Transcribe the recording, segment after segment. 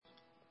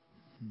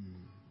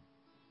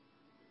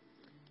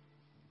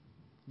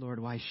Lord,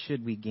 why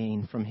should we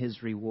gain from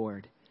his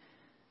reward?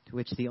 To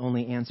which the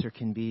only answer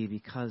can be,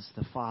 because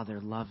the Father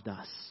loved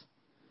us.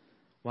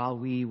 While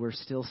we were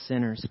still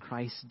sinners,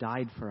 Christ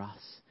died for us.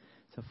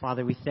 So,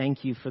 Father, we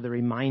thank you for the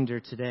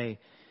reminder today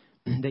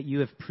that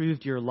you have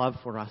proved your love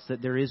for us,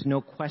 that there is no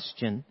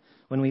question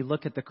when we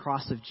look at the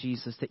cross of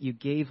Jesus, that you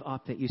gave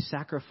up, that you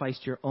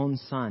sacrificed your own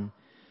Son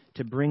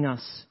to bring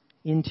us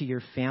into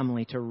your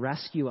family, to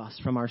rescue us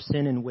from our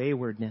sin and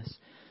waywardness.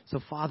 So,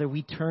 Father,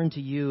 we turn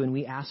to you and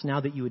we ask now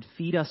that you would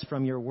feed us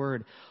from your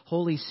word.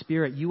 Holy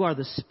Spirit, you are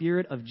the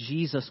Spirit of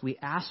Jesus. We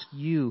ask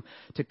you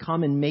to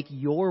come and make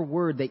your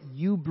word that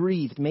you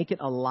breathed, make it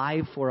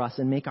alive for us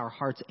and make our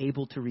hearts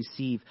able to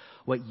receive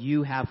what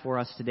you have for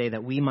us today,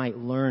 that we might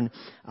learn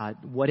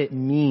what it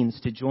means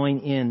to join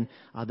in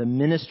the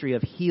ministry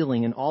of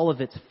healing in all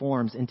of its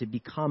forms and to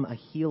become a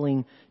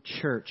healing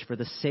church for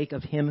the sake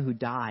of him who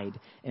died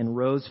and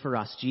rose for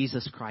us,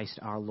 Jesus Christ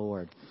our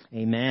Lord.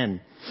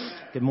 Amen.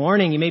 Good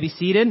morning. You may be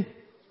seated.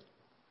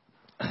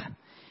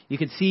 You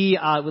can see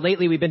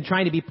lately we've been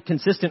trying to be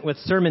consistent with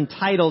sermon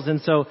titles,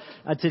 and so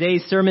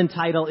today's sermon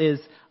title is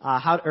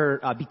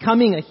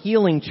Becoming a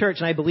Healing Church.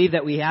 And I believe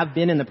that we have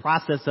been in the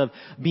process of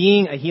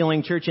being a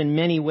healing church in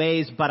many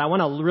ways, but I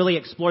want to really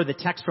explore the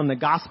text from the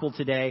gospel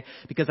today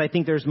because I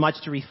think there's much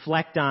to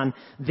reflect on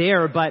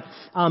there. But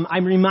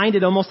I'm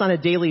reminded almost on a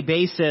daily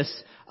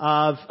basis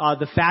of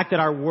the fact that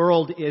our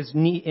world is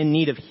in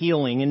need of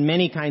healing, and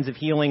many kinds of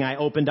healing. I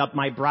opened up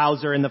my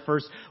browser, and the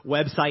first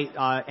website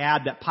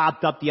ad that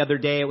popped up the other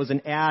day, it was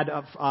an ad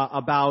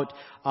about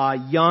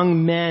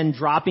young men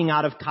dropping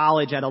out of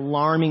college at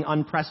alarming,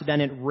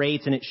 unprecedented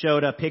rates, and it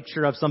showed a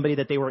picture of somebody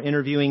that they were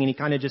interviewing, and he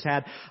kind of just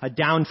had a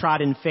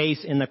downtrodden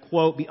face, and the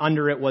quote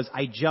under it was,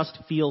 "I just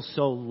feel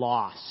so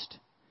lost."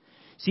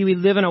 See, we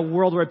live in a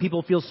world where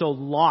people feel so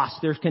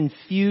lost. They're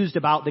confused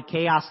about the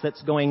chaos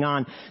that's going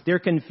on. They're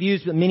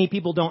confused, but many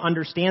people don't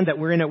understand that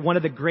we're in one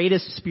of the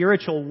greatest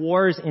spiritual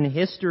wars in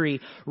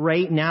history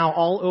right now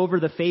all over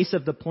the face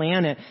of the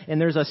planet. And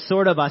there's a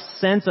sort of a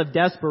sense of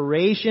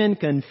desperation,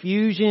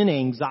 confusion,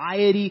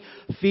 anxiety,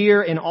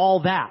 fear, and all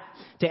that.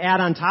 To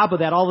add on top of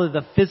that, all of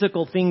the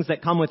physical things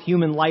that come with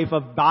human life,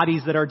 of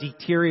bodies that are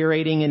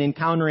deteriorating and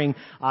encountering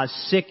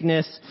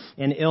sickness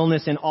and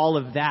illness and all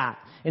of that.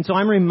 And so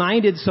I'm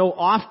reminded so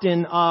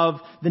often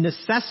of the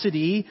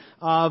necessity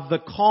of the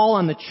call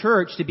on the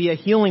church to be a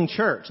healing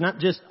church. Not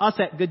just us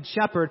at Good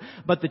Shepherd,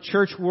 but the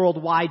church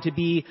worldwide to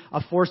be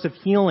a force of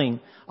healing.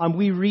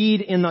 We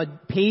read in the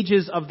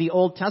pages of the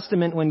Old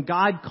Testament when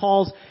God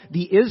calls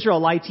the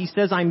Israelites, he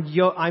says,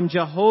 I'm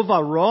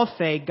Jehovah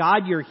Rophe,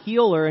 God your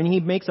healer, and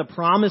he makes a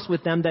promise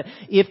with them that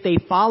if they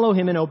follow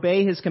him and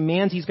obey his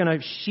commands, he's going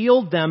to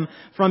shield them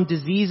from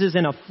diseases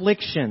and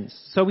afflictions.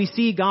 So we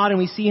see God and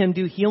we see him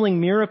do healing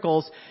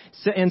miracles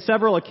in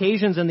several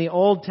occasions in the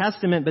Old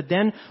Testament, but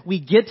then we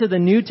get to the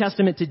New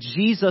Testament to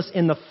Jesus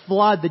in the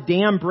flood. The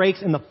dam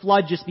breaks and the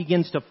flood just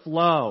begins to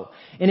flow.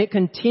 And it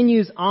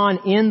continues on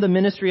in the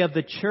ministry of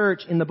the church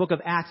in the book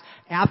of Acts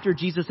after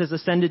Jesus has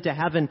ascended to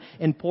heaven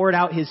and poured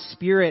out his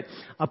Spirit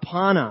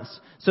upon us.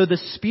 So the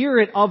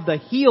Spirit of the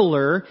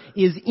healer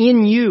is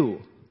in you.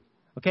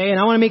 Okay, and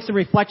I want to make some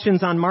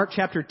reflections on Mark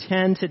chapter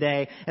 10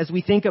 today as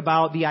we think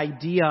about the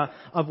idea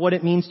of what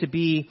it means to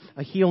be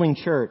a healing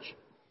church.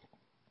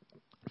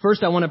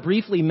 First, I want to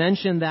briefly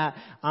mention that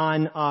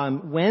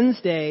on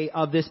Wednesday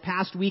of this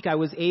past week, I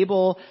was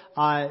able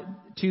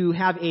to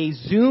have a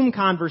Zoom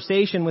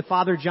conversation with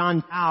Father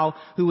John Tao,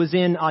 who was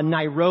in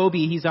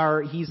Nairobi. He's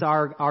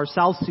our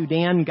South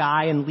Sudan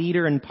guy and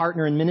leader and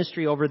partner in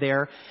ministry over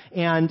there.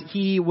 And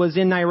he was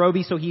in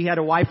Nairobi, so he had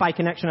a Wi-Fi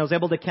connection. I was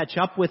able to catch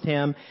up with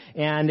him,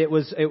 and it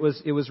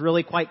was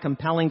really quite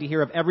compelling to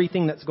hear of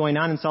everything that's going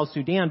on in South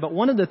Sudan. But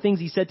one of the things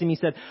he said to me,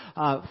 he said,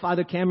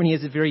 Father Cameron, he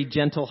has a very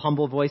gentle,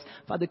 humble voice.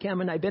 Father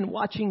Cameron, I've been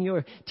watching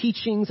your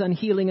teachings on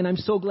healing, and I'm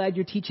so glad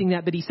you're teaching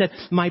that. But he said,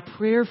 my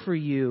prayer for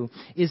you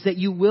is that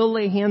you will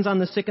lay hands on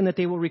the sick and that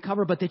they will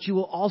recover, but that you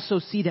will also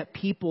see that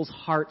people's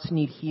hearts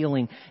need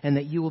healing and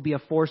that you will be a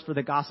force for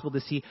the gospel to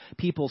see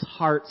people's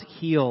hearts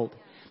healed.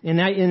 And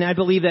I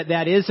believe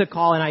that is a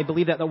call, and I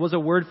believe that was a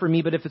word for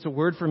me, but if it's a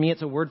word for me,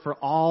 it's a word for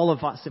all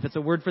of us. If it's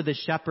a word for the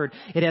shepherd,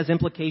 it has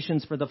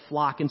implications for the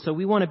flock. And so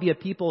we want to be a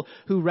people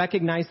who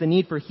recognize the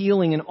need for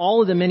healing in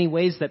all of the many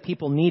ways that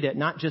people need it,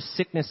 not just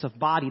sickness of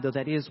body, though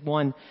that is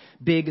one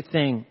big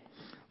thing.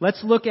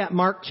 Let's look at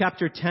Mark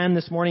chapter 10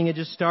 this morning and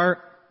just start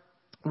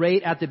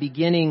right at the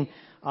beginning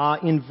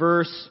in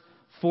verse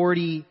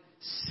 46.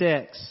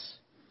 It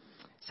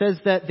says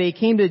that they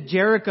came to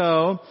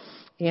Jericho,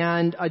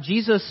 and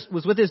Jesus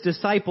was with his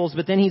disciples,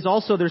 but then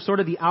there's sort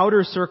of the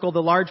outer circle,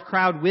 the large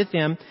crowd with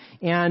him,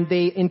 and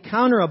they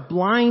encounter a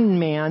blind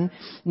man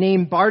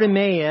named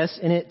Bartimaeus,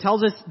 and it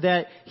tells us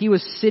that he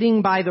was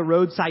sitting by the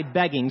roadside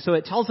begging. So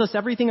it tells us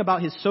everything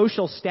about his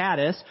social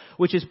status,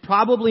 which is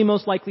probably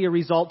most likely a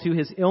result to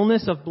his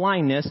illness of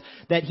blindness,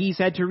 that he's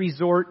had to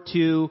resort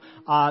to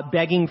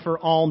begging for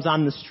alms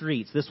on the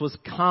streets. This was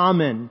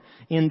common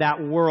in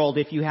that world.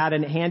 If you had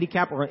a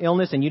handicap or an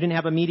illness and you didn't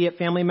have immediate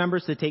family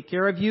members to take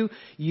care of you,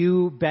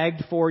 You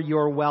begged for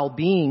your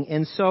well-being.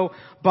 And so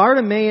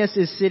Bartimaeus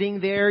is sitting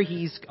there.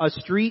 He's a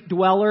street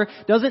dweller.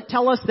 Doesn't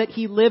tell us that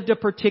he lived a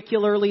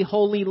particularly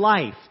holy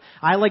life.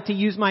 I like to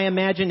use my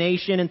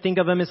imagination and think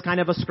of him as kind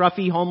of a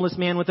scruffy homeless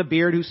man with a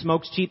beard who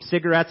smokes cheap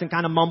cigarettes and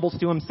kind of mumbles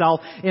to himself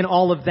and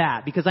all of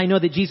that, because I know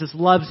that Jesus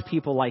loves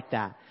people like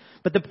that.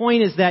 But the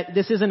point is that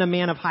this isn't a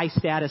man of high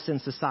status in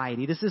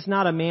society. This is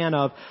not a man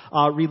of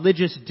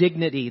religious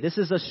dignity. This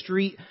is a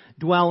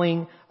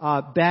street-dwelling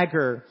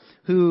beggar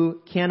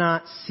who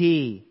cannot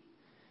see.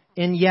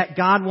 And yet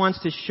God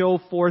wants to show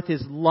forth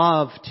His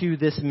love to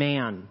this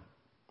man,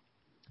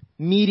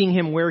 meeting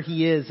him where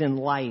he is in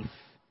life.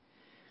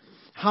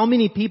 How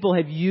many people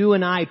have you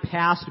and I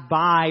passed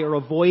by or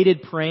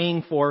avoided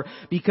praying for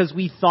because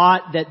we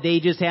thought that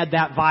they just had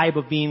that vibe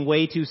of being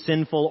way too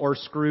sinful or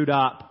screwed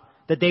up?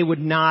 That they would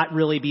not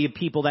really be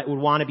people that would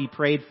want to be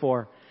prayed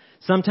for.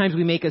 Sometimes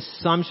we make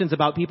assumptions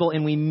about people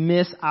and we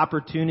miss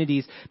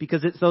opportunities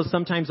because it's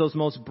sometimes those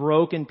most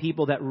broken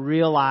people that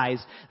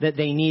realize that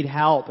they need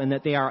help and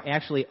that they are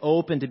actually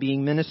open to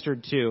being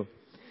ministered to.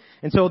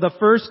 And so the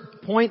first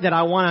point that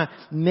I want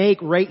to make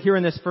right here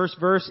in this first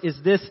verse is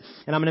this,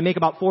 and I'm going to make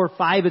about 4 or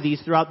 5 of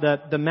these throughout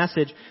the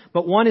message.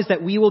 But one is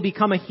that we will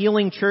become a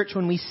healing church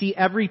when we see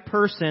every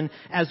person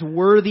as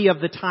worthy of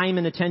the time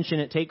and attention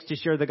it takes to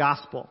share the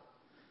gospel.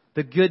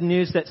 The good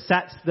news that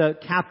sets the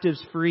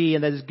captives free,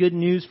 and that is good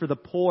news for the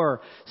poor,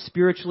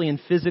 spiritually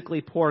and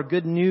physically poor.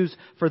 Good news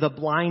for the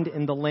blind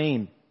and the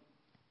lame.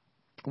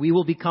 We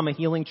will become a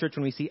healing church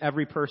when we see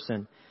every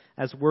person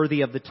as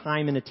worthy of the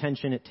time and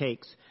attention it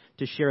takes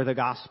to share the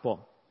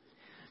gospel.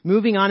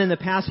 Moving on in the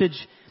passage,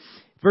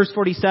 verse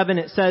 47,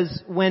 it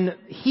says, when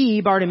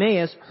he,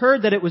 Bartimaeus,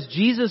 heard that it was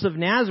Jesus of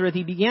Nazareth,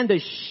 he began to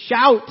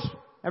shout.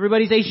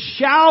 Everybody say,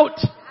 shout!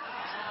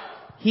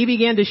 He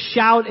began to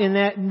shout, and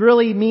that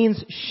really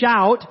means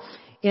shout.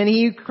 And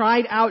he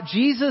cried out,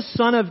 Jesus,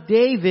 Son of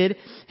David,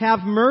 have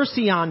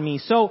mercy on me.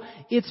 So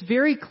it's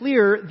very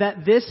clear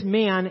that this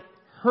man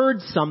heard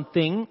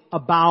something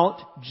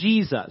about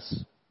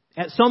Jesus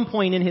at some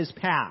point in his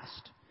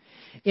past.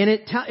 And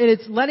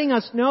it's letting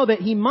us know that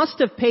he must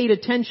have paid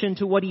attention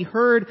to what he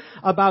heard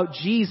about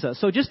Jesus.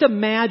 So just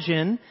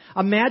imagine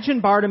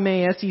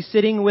Bartimaeus, he's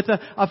sitting with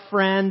a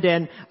friend,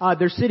 and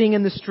they're sitting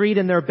in the street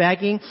and they're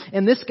begging,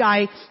 and this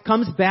guy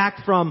comes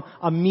back from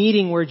a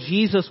meeting where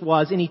Jesus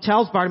was, and he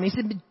tells Bartimaeus,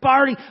 he said,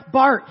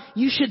 Bart,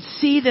 you should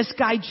see this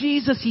guy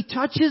Jesus. He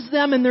touches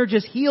them and they're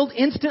just healed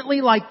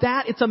instantly like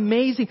that. It's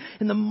amazing.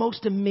 And the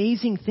most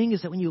amazing thing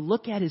is that when you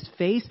look at his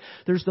face,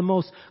 there's the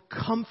most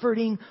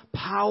comforting,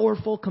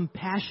 powerful,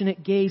 compassionate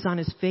gaze on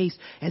his face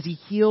as he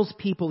heals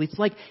people. It's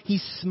like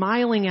he's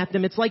smiling at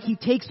them. It's like he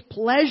takes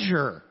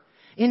pleasure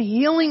in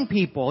healing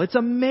people. It's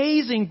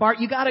amazing. Bart,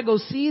 you got to go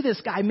see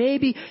this guy.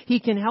 Maybe he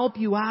can help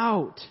you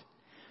out.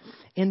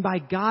 And by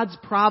God's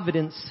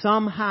providence,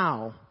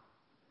 somehow,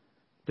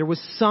 there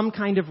was some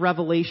kind of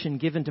revelation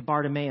given to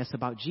Bartimaeus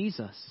about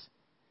Jesus.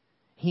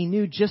 He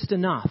knew just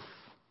enough,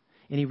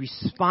 and he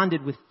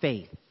responded with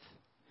faith.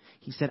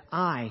 He said,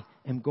 I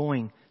am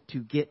going to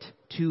get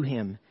to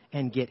him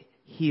and get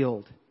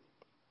healed.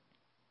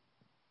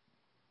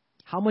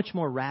 How much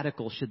more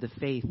radical should the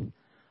faith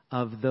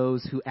of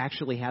those who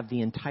actually have the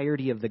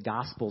entirety of the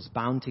Gospels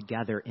bound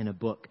together in a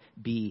book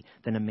be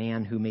than a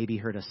man who maybe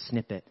heard a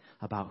snippet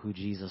about who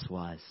Jesus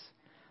was?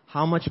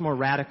 How much more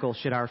radical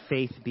should our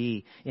faith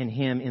be in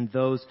him, in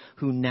those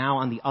who now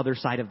on the other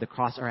side of the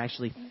cross are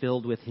actually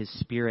filled with his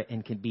Spirit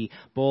and can be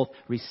both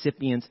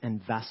recipients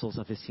and vessels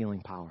of his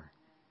healing power?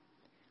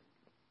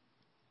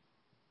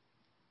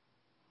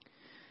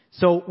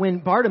 So when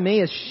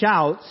Bartimaeus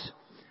shouts,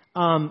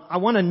 I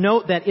want to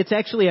note that it's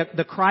actually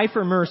the cry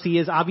for mercy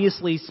is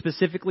obviously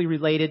specifically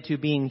related to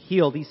being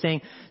healed. He's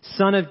saying,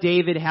 Son of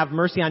David, have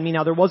mercy on me.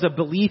 Now there was a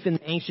belief in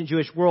the ancient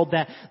Jewish world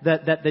that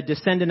the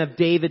descendant of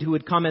David who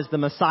would come as the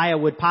Messiah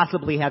would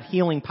possibly have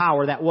healing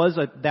power. That was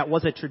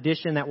a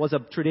tradition, that was a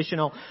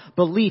traditional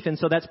belief. And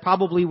so that's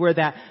probably where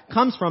that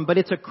comes from. But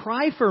it's a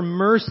cry for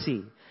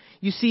mercy.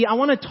 You see, I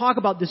want to talk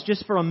about this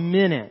just for a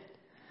minute.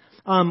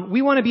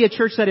 We want to be a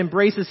church that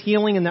embraces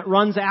healing and that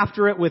runs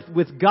after it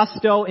with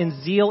gusto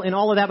and zeal and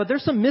all of that. But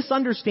there's some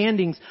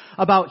misunderstandings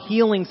about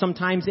healing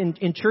sometimes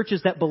in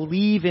churches that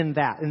believe in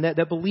that and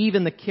that believe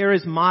in the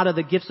charismata,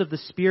 the gifts of the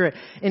Spirit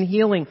and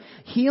healing.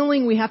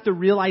 Healing, we have to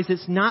realize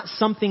it's not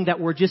something that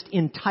we're just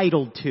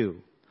entitled to.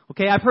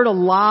 Okay, I've heard a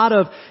lot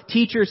of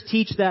teachers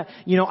teach that,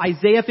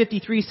 Isaiah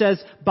 53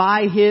 says,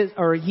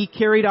 he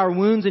carried our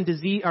wounds and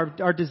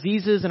our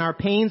diseases and our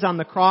pains on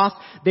the cross.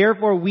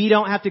 Therefore, we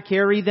don't have to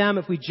carry them.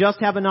 If we just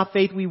have enough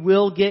faith, we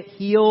will get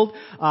healed.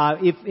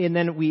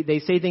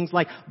 They say things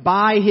like,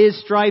 by his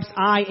stripes,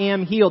 I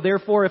am healed.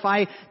 Therefore, if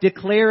I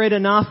declare it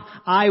enough,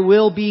 I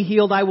will be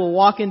healed. I will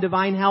walk in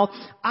divine health.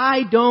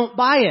 I don't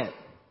buy it.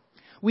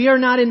 We are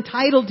not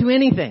entitled to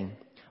anything.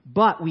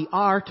 But we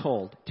are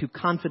told to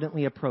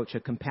confidently approach a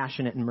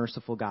compassionate and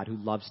merciful God who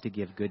loves to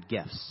give good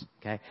gifts.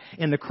 Okay?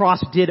 And the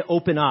cross did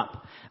open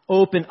up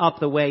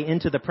the way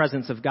into the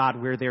presence of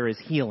God where there is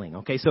healing.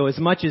 Okay? So as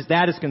much as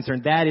that is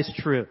concerned, that is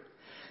true.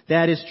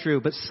 That is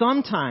true. But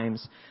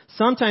sometimes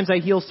I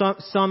hear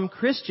some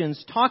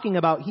Christians talking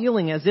about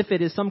healing as if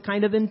it is some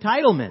kind of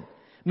entitlement.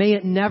 May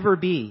it never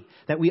be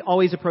that we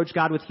always approach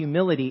God with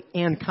humility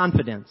and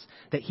confidence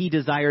that He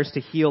desires to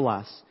heal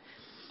us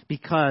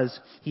because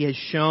He has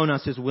shown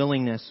us His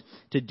willingness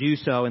to do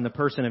so in the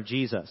person of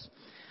Jesus.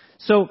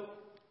 So,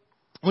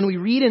 when we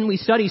read and we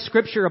study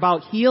Scripture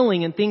about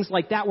healing and things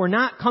like that, we're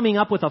not coming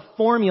up with a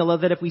formula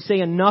that if we say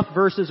enough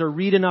verses or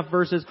read enough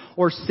verses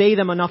or say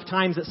them enough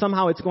times that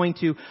somehow it's going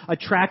to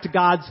attract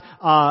God's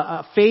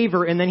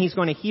favor and then He's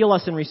going to heal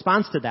us in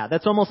response to that.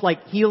 That's almost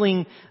like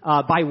healing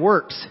by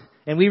works.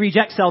 And we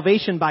reject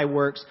salvation by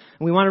works,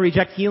 and we want to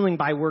reject healing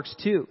by works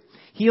too.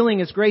 Healing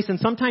is grace, and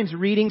sometimes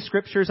reading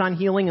scriptures on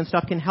healing and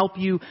stuff can help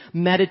you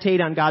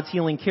meditate on God's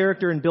healing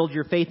character and build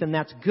your faith, and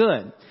that's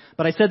good.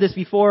 But I said this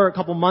before a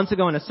couple months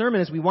ago in a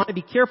sermon, is we want to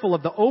be careful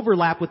of the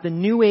overlap with the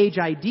New Age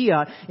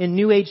idea in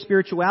New Age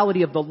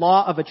spirituality of the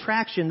law of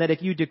attraction, that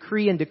if you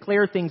decree and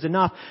declare things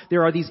enough,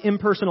 there are these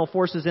impersonal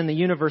forces in the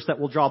universe that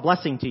will draw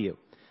blessing to you.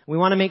 We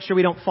want to make sure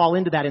we don't fall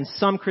into that, and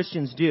some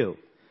Christians do.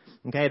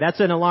 Okay, that's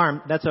an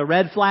alarm. That's a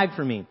red flag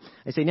for me.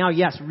 I say, now,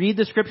 yes, read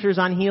the scriptures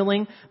on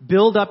healing,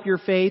 build up your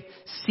faith,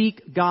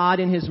 seek God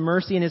in His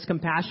mercy and His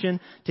compassion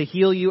to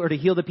heal you or to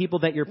heal the people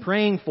that you're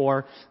praying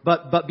for,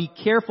 but be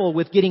careful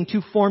with getting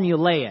too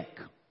formulaic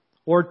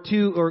or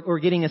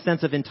getting a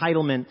sense of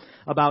entitlement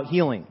about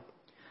healing.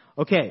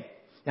 Okay,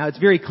 now it's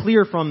very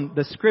clear from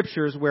the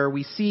scriptures where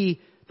we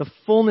see the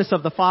fullness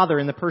of the Father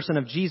in the person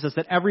of Jesus,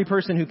 that every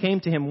person who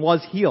came to Him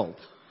was healed.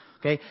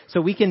 Okay, so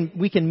we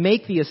can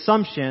make the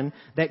assumption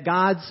that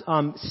God's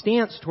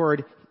stance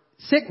toward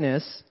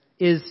sickness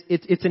is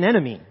it's an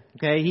enemy.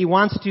 Okay, He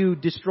wants to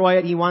destroy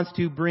it. He wants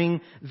to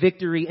bring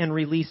victory and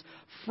release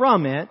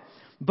from it.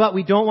 But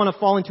we don't want to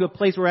fall into a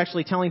place where we're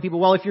actually telling people,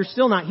 well, if you're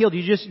still not healed,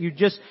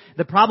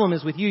 the problem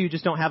is with you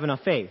just don't have enough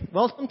faith.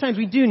 Well, sometimes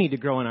we do need to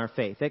grow in our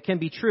faith. That can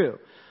be true.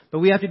 But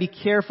we have to be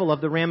careful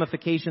of the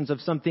ramifications of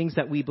some things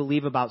that we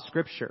believe about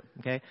Scripture,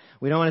 okay?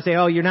 We don't want to say,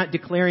 oh, you're not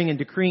declaring and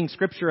decreeing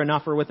Scripture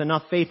enough or with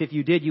enough faith. If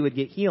you did, you would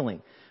get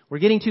healing. We're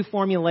getting too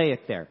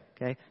formulaic there,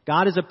 okay?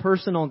 God is a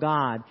personal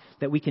God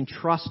that we can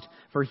trust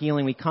for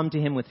healing. We come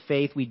to Him with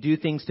faith. We do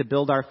things to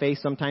build our faith.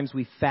 Sometimes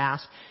we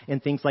fast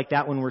and things like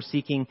that when we're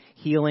seeking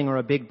healing or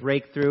a big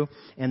breakthrough.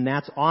 And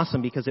that's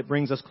awesome because it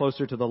brings us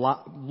closer to the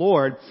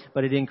Lord,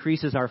 but it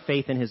increases our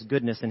faith in His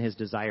goodness and His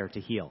desire to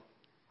heal.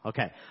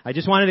 Okay, I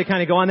just wanted to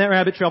kind of go on that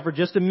rabbit trail for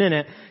just a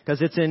minute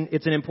because it's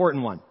an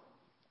important one.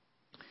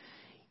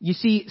 You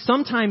see,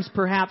 sometimes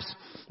perhaps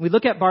we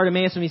look at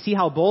Bartimaeus and we see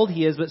how bold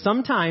he is, but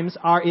sometimes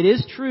it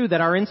is true that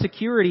our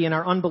insecurity and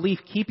our unbelief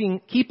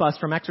keep us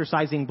from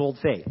exercising bold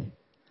faith,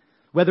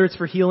 whether it's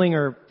for healing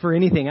or for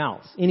anything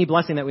else, any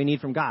blessing that we need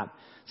from God.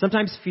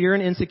 Sometimes fear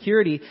and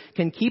insecurity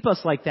can keep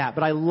us like that,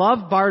 but I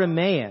love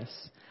Bartimaeus.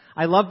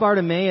 I love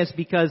Bartimaeus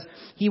because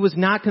he was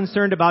not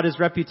concerned about his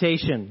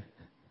reputation.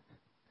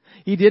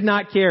 He did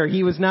not care.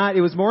 It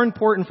was more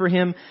important for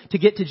him to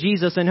get to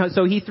Jesus, and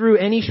so he threw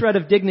any shred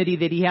of dignity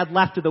that he had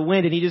left to the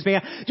wind, and he just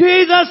began,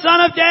 Jesus,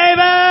 Son of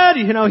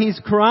David! You know, he's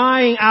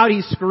crying out,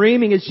 he's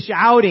screaming, he's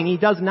shouting. He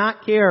does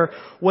not care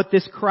what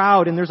this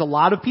crowd, and there's a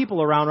lot of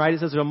people around, right?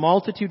 It says there's a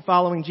multitude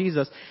following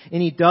Jesus,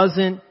 and he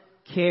doesn't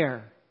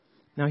care.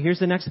 Now here's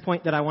the next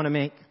point that I want to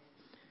make.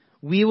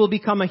 We will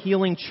become a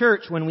healing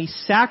church when we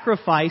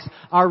sacrifice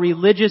our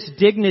religious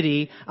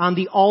dignity on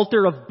the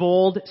altar of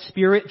bold,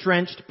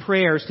 Spirit-drenched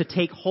prayers to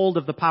take hold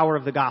of the power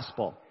of the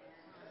gospel.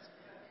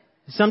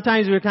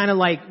 Sometimes we're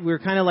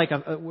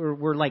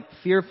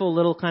fearful,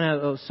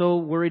 little so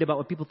worried about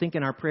what people think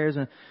in our prayers,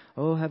 and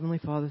oh, Heavenly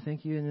Father,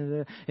 thank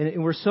you,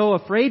 and we're so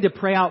afraid to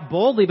pray out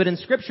boldly. But in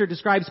Scripture, it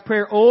describes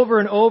prayer over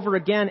and over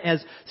again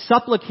as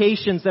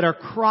supplications that are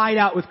cried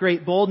out with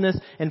great boldness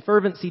and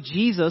fervency.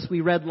 Jesus,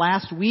 we read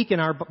last week in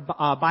our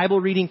Bible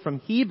reading from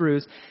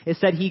Hebrews, it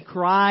said He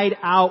cried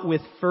out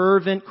with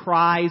fervent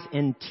cries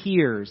and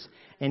tears,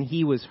 and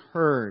He was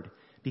heard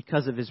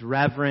because of His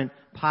reverent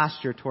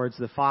posture towards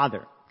the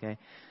Father. Okay,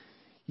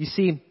 you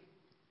see,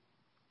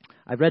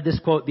 I read this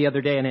quote the other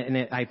day, and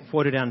I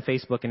quoted it on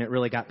Facebook, and it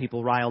really got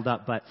people riled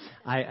up. But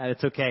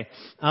it's okay.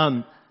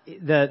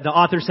 The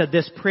author said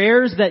this: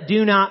 "Prayers that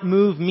do not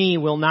move me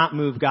will not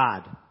move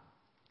God."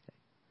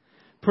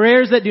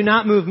 Prayers that do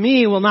not move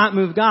me will not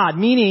move God.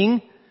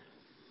 Meaning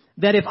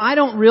that if I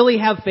don't really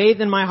have faith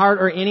in my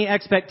heart or any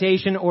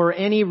expectation or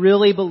any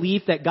really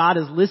belief that God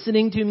is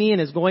listening to me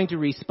and is going to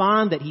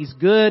respond, that He's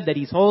good, that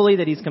He's holy,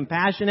 that He's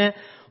compassionate,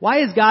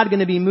 why is God going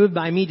to be moved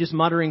by me just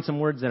muttering some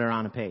words that are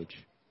on a page?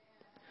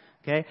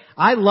 Okay?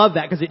 I love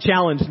that because it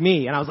challenged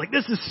me. And I was like,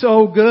 this is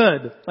so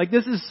good.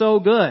 This is so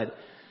good.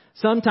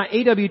 Sometimes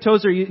A.W.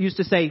 Tozer used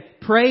to say,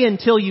 pray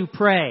until you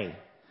pray.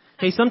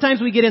 Okay, sometimes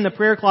we get in the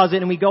prayer closet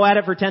and we go at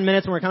it for 10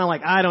 minutes and we're kind of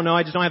like, I don't know,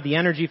 I just don't have the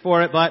energy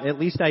for it, but at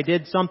least I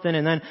did something,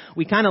 and then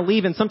we kind of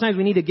leave, and sometimes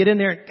we need to get in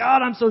there and,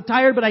 God, I'm so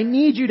tired, but I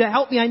need you to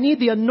help me. I need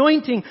the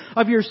anointing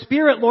of your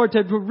Spirit, Lord,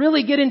 to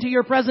really get into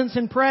your presence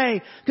and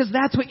pray, because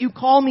that's what you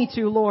call me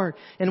to, Lord.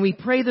 And we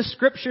pray the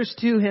scriptures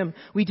to Him.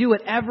 We do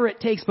whatever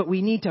it takes, but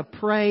we need to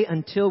pray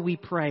until we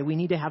pray. We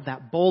need to have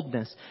that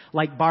boldness,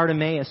 like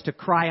Bartimaeus, to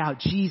cry out,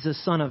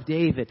 Jesus, Son of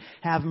David,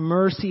 have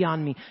mercy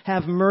on me.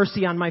 Have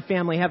mercy on my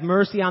family. Have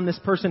mercy on this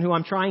person who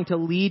I'm trying to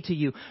lead to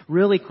you.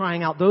 Really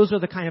crying out. Those are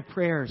the kind of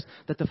prayers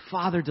that the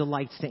Father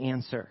delights to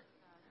answer.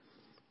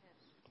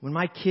 When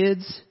my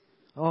kids,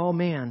 oh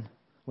man,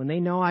 when they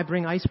know I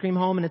bring ice cream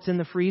home and it's in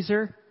the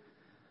freezer,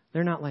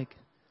 they're not like,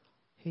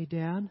 hey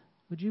Dad,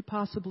 would you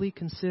possibly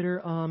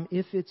consider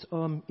if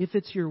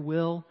it's your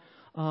will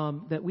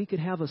that we could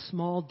have a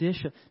small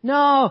dish of...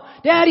 No!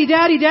 Daddy,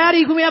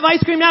 can we have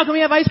ice cream now? Can we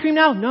have ice cream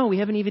now? No, we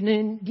haven't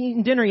even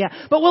eaten dinner yet.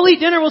 But we'll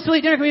eat dinner, we'll still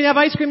eat dinner. Can we have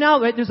ice cream now?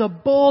 Right? There's a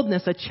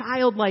boldness, a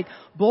childlike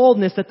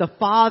boldness that the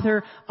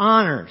Father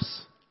honors.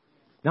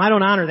 Now, I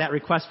don't honor that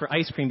request for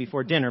ice cream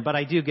before dinner, but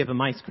I do give them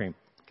ice cream.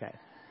 Okay.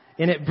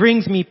 And it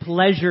brings me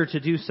pleasure to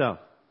do so.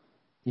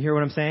 You hear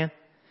what I'm saying?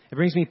 It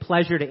brings me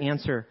pleasure to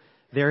answer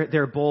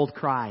their bold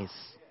cries,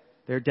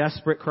 their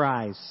desperate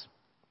cries.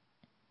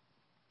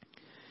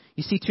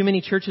 You see, too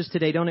many churches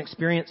today don't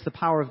experience the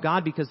power of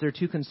God because they're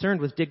too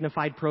concerned with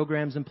dignified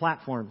programs and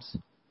platforms.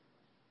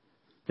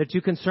 They're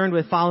too concerned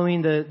with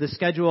following the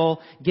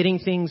schedule, getting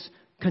things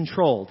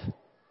controlled,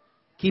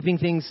 keeping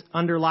things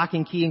under lock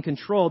and key and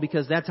control,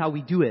 because that's how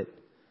we do it.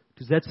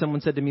 Because that someone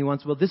said to me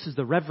once, well, this is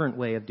the reverent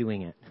way of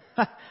doing it.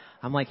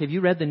 I'm like, have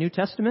you read the New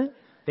Testament?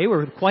 They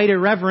were quite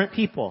irreverent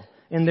people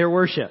in their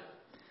worship.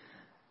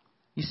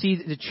 You see,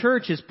 the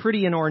church is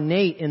pretty and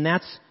ornate, and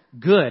that's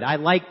good. I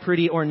like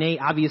pretty ornate.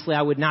 Obviously,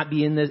 I would not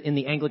be in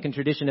the Anglican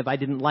tradition if I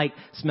didn't like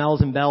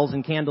smells and bells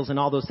and candles and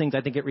all those things.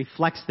 I think it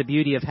reflects the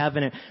beauty of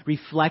heaven. It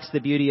reflects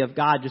the beauty of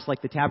God, just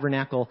like the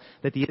tabernacle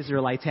that the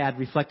Israelites had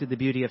reflected the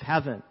beauty of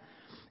heaven.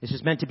 It's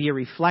just meant to be a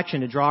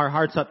reflection, to draw our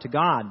hearts up to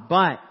God.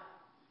 But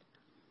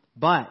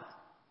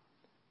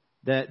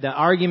the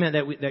argument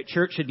that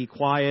church should be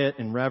quiet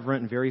and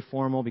reverent and very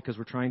formal because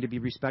we're trying to be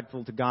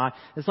respectful to God.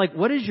 It's like,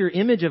 what is your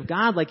image of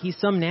God? Like He's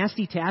some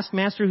nasty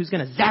taskmaster who's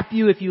going to zap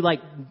you if you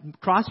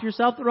cross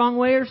yourself the wrong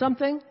way or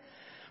something?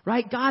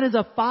 Right? God is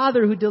a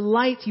Father who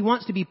delights. He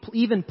wants to be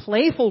even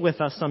playful with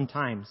us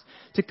sometimes.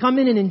 To come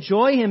in and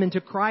enjoy Him and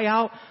to cry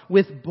out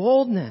with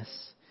boldness.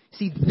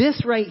 See,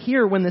 this right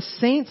here, when the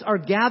saints are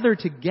gathered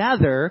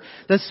together,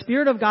 the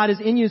Spirit of God is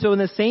in you. So when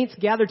the saints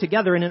gather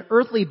together in an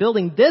earthly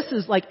building, this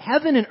is like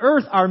heaven and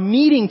earth are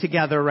meeting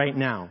together right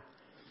now.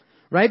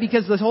 Right?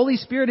 Because the Holy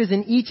Spirit is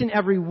in each and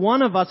every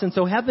one of us. And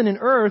so heaven and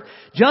earth,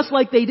 just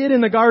like they did in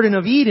the Garden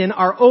of Eden,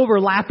 are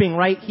overlapping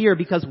right here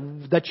because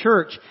the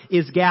church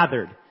is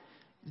gathered.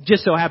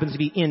 Just so happens to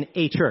be in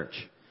a church.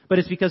 But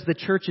it's because the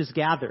church is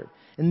gathered.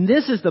 And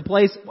this is the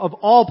place of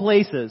all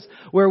places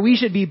where we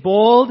should be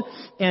bold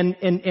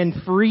and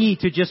free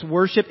to just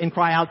worship and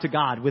cry out to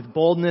God with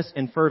boldness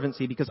and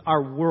fervency, because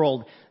our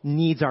world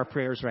needs our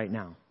prayers right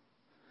now.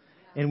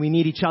 And we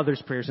need each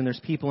other's prayers, and there's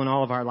people in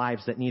all of our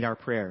lives that need our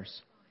prayers.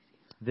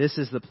 This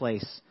is the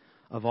place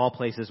of all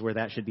places where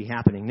that should be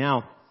happening.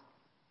 Now,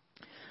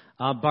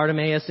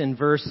 Bartimaeus in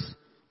verse,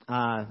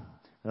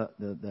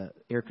 the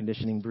air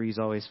conditioning breeze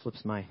always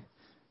flips my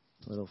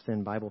little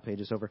thin Bible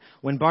pages over.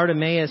 When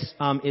Bartimaeus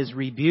is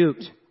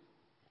rebuked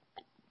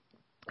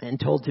and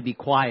told to be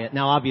quiet.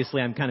 Now,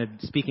 obviously, I'm kind of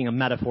speaking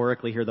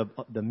metaphorically here.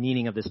 The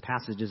meaning of this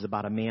passage is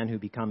about a man who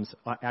becomes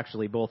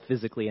actually both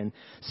physically and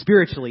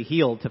spiritually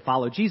healed to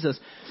follow Jesus.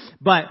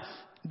 But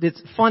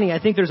it's funny. I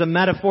think there's a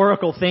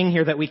metaphorical thing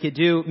here that we could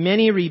do.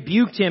 Many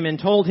rebuked him and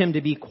told him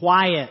to be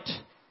quiet.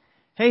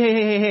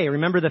 Hey,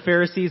 remember the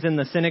Pharisees in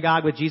the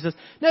synagogue with Jesus?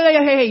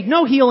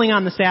 No healing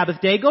on the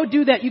Sabbath day. Go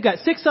do that. You got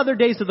 6 other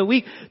days of the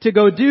week to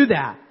go do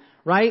that,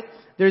 right?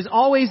 There's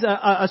always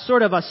a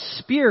sort of a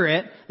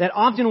spirit that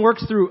often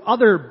works through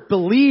other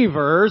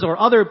believers or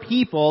other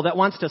people that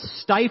wants to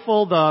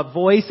stifle the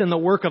voice and the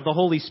work of the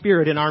Holy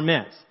Spirit in our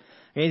midst.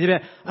 Okay?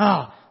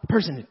 The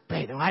person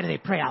prayed. Why do they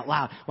pray out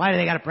loud? Why do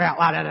they got to pray out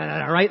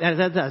loud? Right?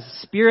 That's a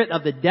spirit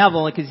of the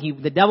devil, because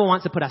the devil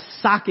wants to put a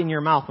sock in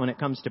your mouth when it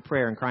comes to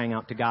prayer and crying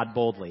out to God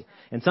boldly.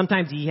 And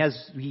sometimes he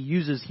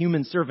uses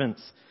human servants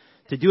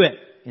to do it.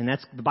 And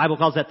the Bible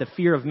calls that the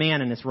fear of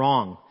man, and it's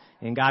wrong.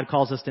 And God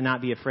calls us to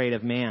not be afraid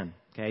of man.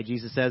 Okay?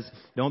 Jesus says,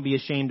 don't be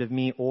ashamed of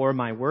me or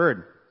my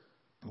word.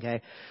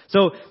 Okay.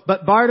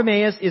 But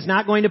Bartimaeus is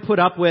not going to put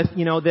up with,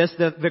 this.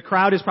 The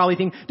crowd is probably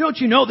thinking, don't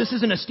you know this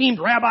is an esteemed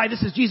rabbi?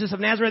 This is Jesus of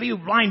Nazareth. You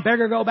blind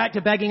beggar, go back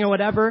to begging or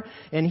whatever.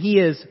 And he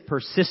is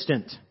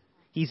persistent.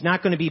 He's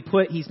not going to be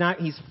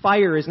his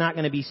fire is not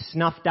going to be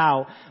snuffed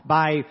out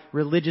by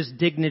religious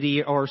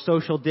dignity or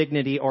social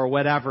dignity or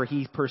whatever.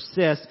 He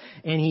persists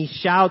and he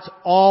shouts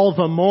all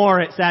the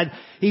more. It said,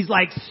 he's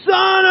like,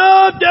 Son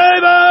of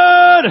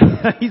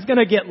David! He's going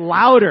to get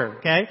louder,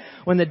 okay?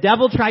 When the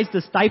devil tries to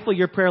stifle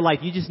your prayer life,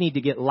 you just need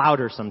to get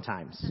louder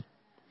sometimes.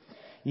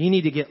 You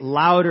need to get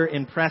louder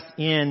and press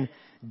in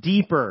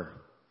deeper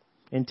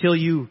until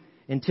you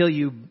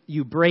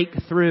break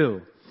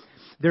through.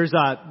 There's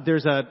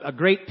a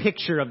great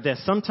picture of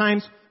this.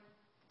 Sometimes,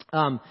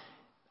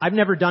 I've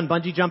never done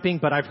bungee jumping,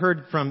 but I've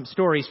heard from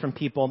stories from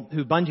people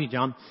who bungee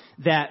jump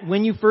that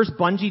when you first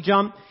bungee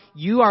jump,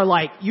 you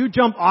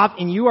jump off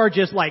and you are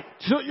just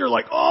you're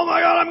like, oh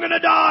my God, I'm going to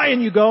die.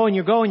 And you go and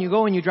you go and you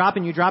go and you drop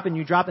and you drop and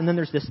you drop. And then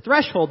there's this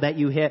threshold that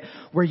you hit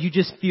where you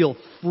just feel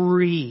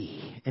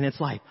free. And it's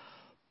like,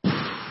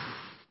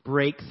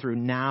 breakthrough.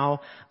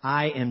 Now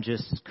I am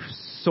just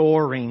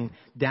soaring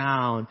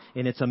down,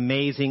 and it's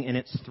amazing and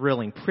it's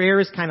thrilling. Prayer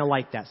is kind of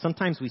like that.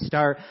 Sometimes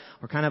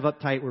we're kind of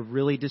uptight, we're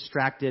really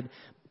distracted,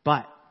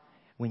 but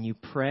when you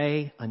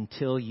pray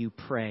until you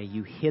pray,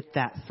 you hit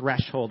that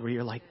threshold where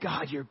you're like,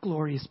 God, your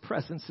glorious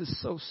presence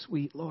is so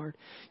sweet, Lord.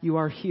 You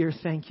are here.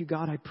 Thank you,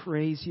 God. I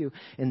praise you.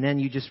 And then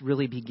you just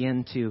really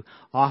begin to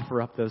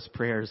offer up those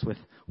prayers with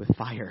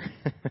fire.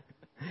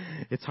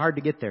 It's hard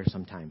to get there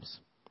sometimes.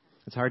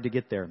 It's hard to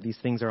get there. These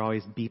things are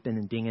always beeping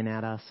and dinging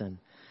at us and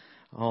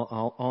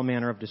all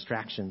manner of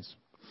distractions.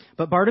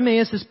 But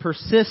Bartimaeus is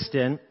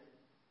persistent.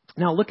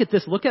 Now look at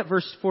this. Look at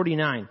verse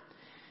 49.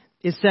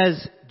 It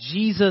says,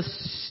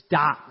 Jesus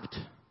stopped.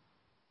 I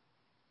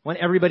want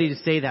everybody to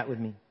say that with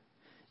me.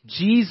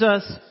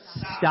 Jesus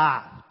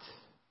stopped.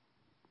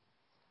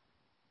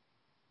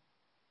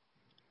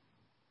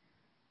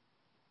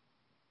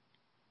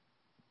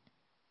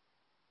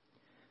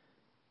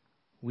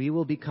 We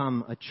will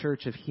become a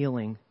church of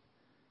healing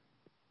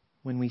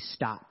when we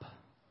stop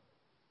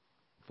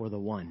for the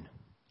one.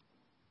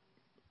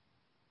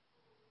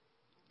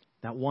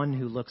 That one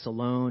who looks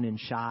alone and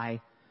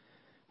shy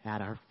at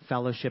our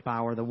fellowship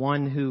hour. The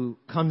one who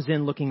comes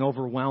in looking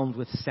overwhelmed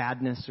with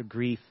sadness or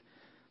grief.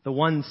 The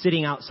one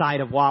sitting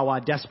outside of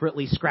Wawa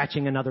desperately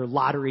scratching another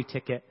lottery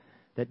ticket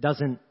that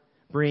doesn't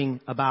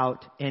bring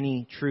about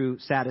any true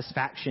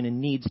satisfaction and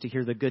needs to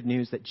hear the good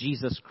news that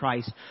Jesus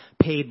Christ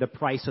paid the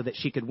price so that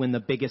she could win the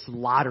biggest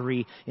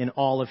lottery in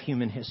all of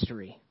human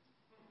history.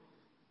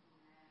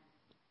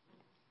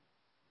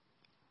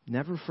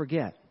 Never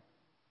forget,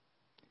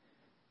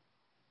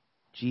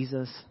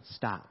 Jesus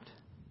stopped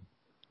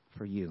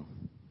for you.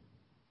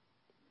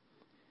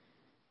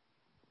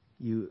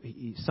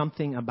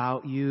 Something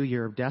about you,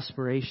 your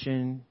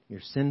desperation,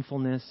 your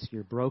sinfulness,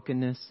 your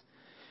brokenness,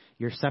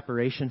 your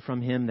separation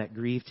from Him that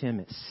grieved Him,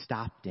 it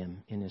stopped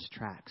Him in His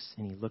tracks,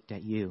 and He looked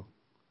at you.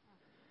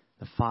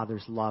 The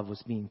Father's love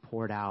was being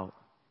poured out,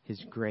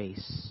 His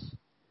grace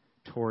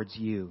towards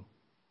you.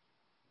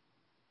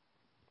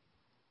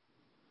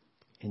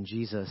 And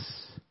Jesus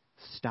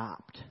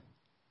stopped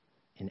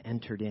and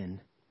entered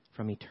in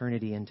from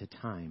eternity into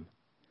time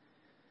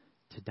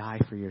to die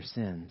for your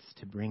sins,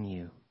 to bring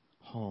you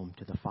home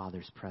to the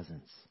Father's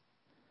presence.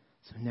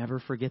 So never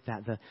forget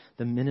that.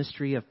 The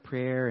ministry of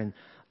prayer and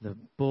the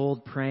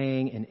bold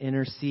praying and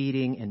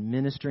interceding and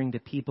ministering to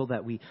people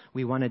that we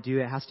want to do,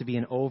 it has to be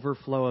an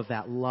overflow of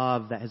that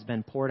love that has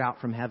been poured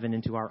out from heaven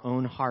into our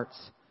own hearts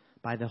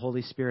by the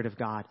Holy Spirit of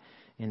God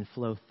and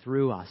flow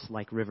through us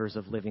like rivers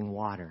of living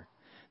water.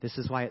 This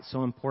is why it's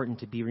so important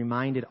to be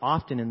reminded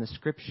often in the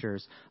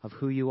Scriptures of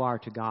who you are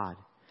to God.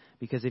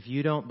 Because if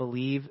you don't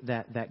believe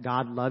that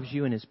God loves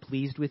you and is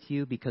pleased with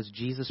you because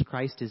Jesus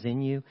Christ is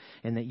in you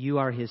and that you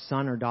are His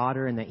son or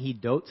daughter and that He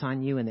dotes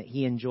on you and that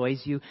He enjoys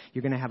you,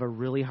 you're going to have a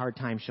really hard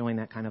time showing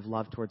that kind of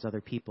love towards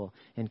other people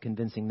and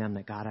convincing them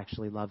that God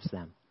actually loves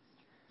them.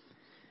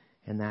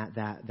 And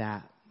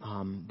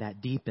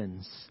that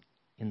deepens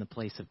in the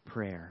place of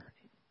prayer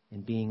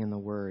and being in the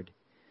Word.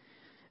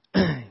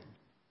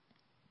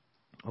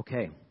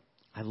 Okay,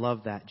 I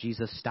love that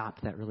Jesus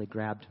stopped. That really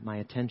grabbed my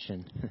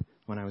attention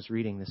when I was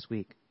reading this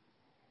week.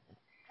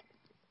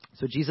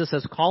 So Jesus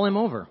says, call him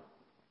over.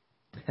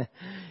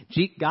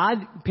 God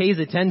pays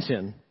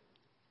attention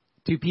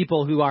to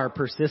people who are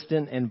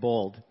persistent and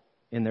bold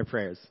in their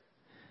prayers.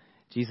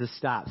 Jesus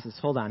stops. Says,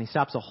 hold on. He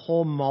stops a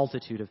whole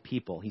multitude of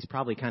people. He's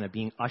probably kind of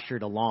being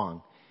ushered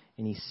along,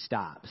 and he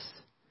stops.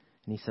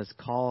 And he says,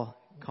 call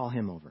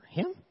him over.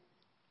 Him?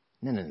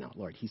 No,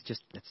 Lord. He's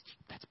just,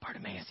 that's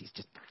Bartimaeus. He's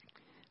just,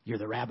 you're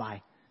the rabbi.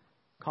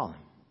 Call him.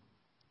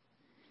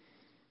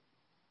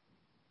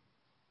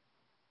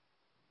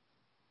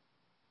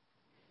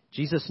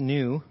 Jesus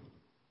knew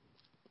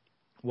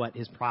what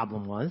his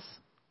problem was,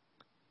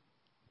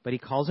 but he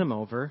calls him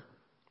over,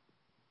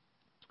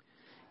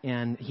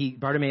 and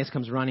Bartimaeus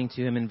comes running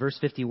to him. In verse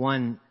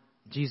 51,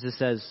 Jesus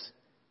says,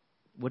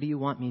 what do you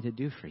want me to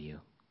do for you?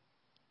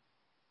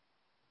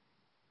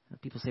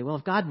 People say, well,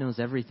 if God knows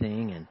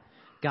everything and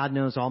God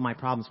knows all my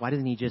problems, why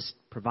doesn't He just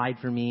provide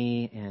for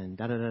me and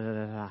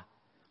da-da-da-da-da-da?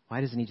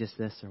 Why doesn't He just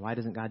this, or why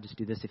doesn't God just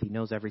do this if He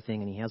knows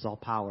everything and He has all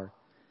power?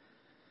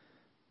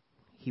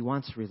 He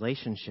wants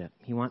relationship.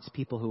 He wants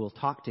people who will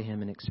talk to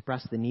Him and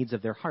express the needs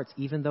of their hearts,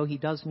 even though He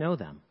does know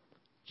them.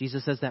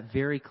 Jesus says that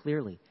very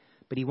clearly.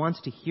 But He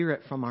wants to hear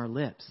it from our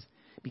lips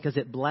because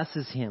it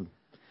blesses Him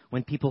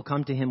when people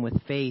come to Him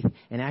with faith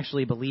and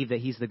actually believe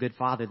that He's the good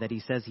Father that He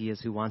says He is,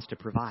 who wants to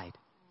provide.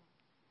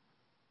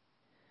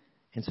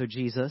 And so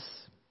Jesus,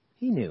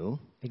 He knew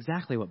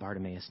exactly what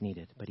Bartimaeus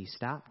needed, but He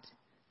stopped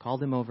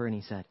called him over and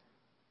he said,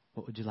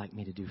 "What would you like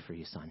me to do for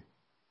you, son?"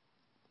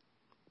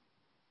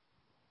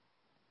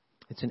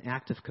 It's an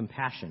act of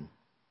compassion.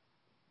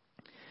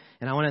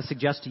 And I want to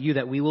suggest to you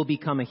that we will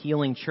become a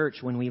healing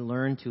church when we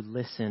learn to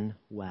listen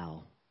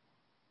well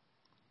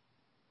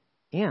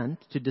and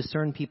to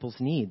discern people's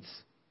needs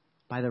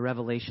by the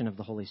revelation of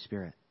the Holy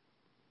Spirit.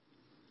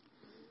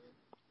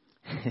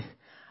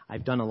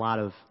 I've done a lot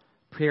of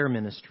prayer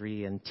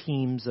ministry and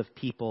teams of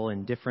people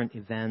in different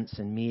events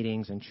and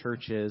meetings and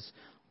churches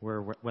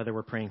whether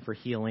we're praying for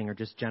healing or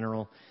just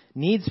general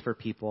needs for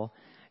people.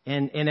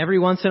 And every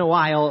once in a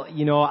while,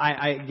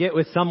 I get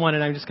with someone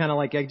and I'm just kind of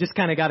like, I just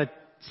kind of got to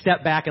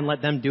step back and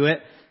let them do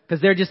it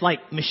because they're just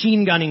like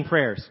machine gunning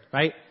prayers,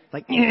 right?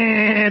 Like,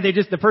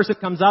 the person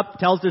comes up,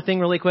 tells their thing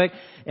really quick,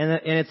 and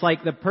it's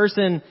like the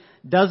person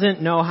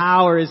doesn't know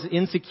how or is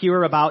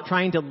insecure about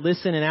trying to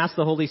listen and ask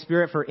the Holy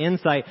Spirit for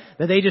insight,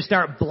 that they just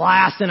start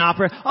blasting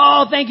opera.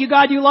 "Oh, thank you,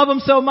 God, you love them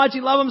so much,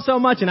 you love them so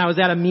much." And I was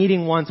at a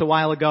meeting once a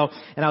while ago,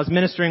 and I was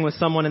ministering with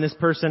someone, and this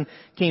person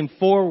came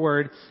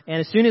forward, and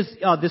as soon as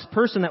this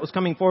person that was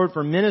coming forward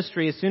for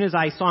ministry, as soon as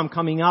I saw him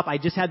coming up, I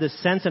just had this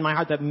sense in my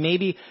heart that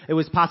maybe it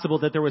was possible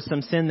that there was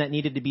some sin that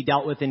needed to be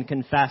dealt with and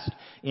confessed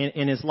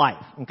in his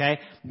life, okay?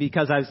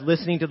 Because I was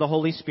listening to the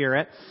Holy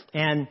Spirit,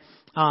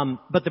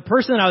 but the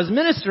person that I was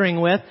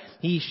ministering with,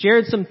 he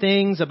shared some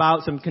things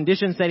about some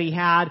conditions that he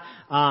had,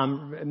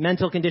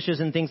 mental conditions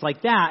and things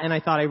like that. And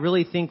I thought, I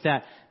really think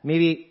that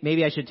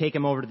maybe I should take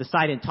him over to the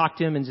side and talk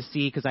to him and just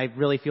see, because I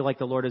really feel like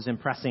the Lord is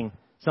impressing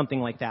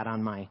something like that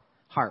on my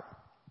heart.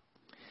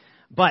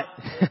 But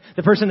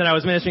the person that I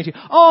was ministering to,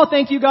 "Oh,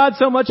 thank you, God,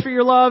 so much for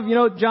your love.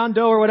 John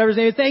Doe or whatever his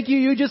name is. Thank you.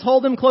 You just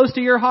hold him close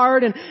to your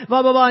heart and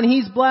blah, blah, blah. And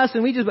he's blessed."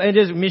 And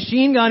just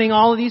machine gunning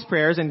all of these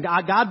prayers. And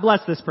God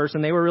bless this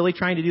person. They were really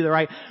trying to do the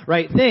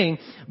right thing.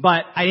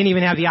 But I didn't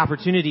even have the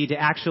opportunity to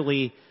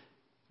actually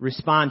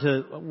respond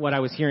to what I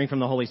was hearing from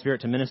the Holy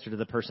Spirit to minister to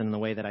the person in the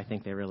way that I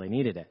think they really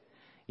needed it.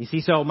 You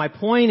see, so my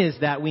point is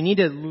that we need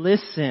to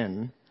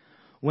listen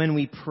when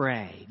we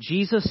pray.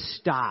 Jesus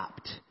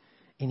stopped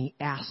and he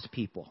asked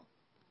people,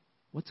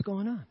 "What's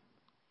going on?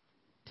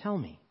 Tell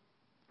me,"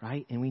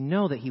 right? And we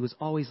know that he was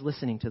always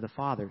listening to the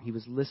Father. He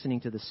was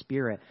listening to the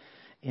Spirit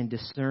and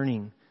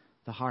discerning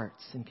the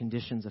hearts and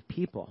conditions of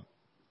people.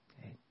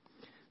 Okay.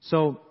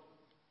 So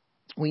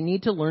we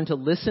need to learn to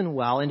listen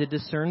well and to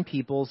discern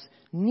people's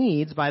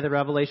needs by the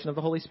revelation of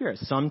the Holy Spirit.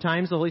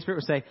 Sometimes the Holy Spirit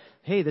will say,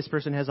 "Hey, this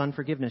person has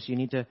unforgiveness. You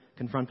need to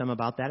confront them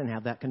about that and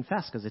have that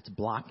confessed because it's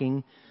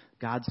blocking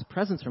God's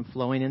presence from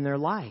flowing in their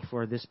life."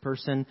 Or this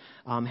person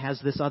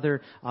has this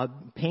other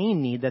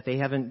pain need that they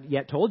haven't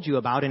yet told you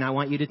about, and I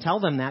want you to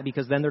tell them that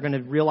because then they're going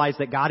to realize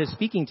that God is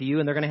speaking to you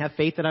and they're going to have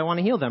faith that I want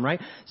to heal them,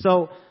 right?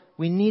 So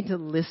we need to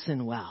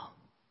listen well.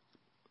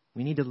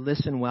 We need to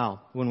listen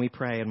well when we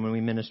pray and when we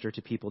minister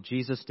to people.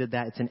 Jesus did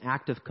that. It's an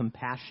act of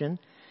compassion,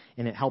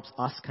 and it helps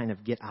us kind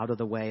of get out of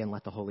the way and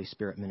let the Holy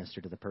Spirit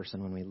minister to the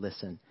person when we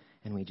listen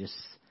and we just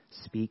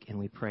speak and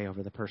we pray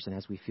over the person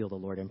as we feel the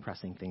Lord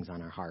impressing things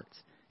on our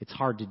hearts. It's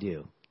hard to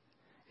do.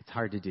 It's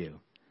hard to do.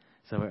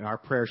 So our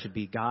prayer should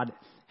be, "God,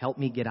 help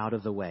me get out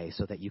of the way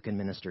so that you can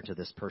minister to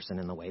this person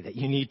in the way that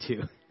you need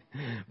to.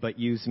 But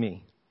use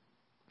me.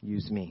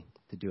 Use me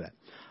to do it."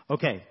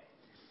 Okay.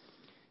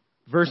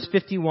 Verse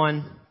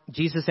 51,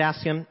 Jesus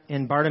asks him,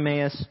 and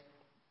Bartimaeus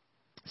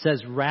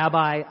says,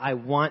 "Rabbi, I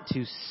want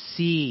to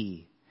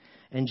see."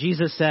 And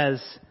Jesus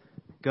says,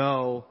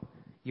 "Go,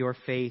 your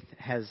faith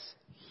has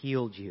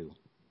healed you."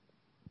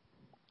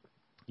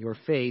 Your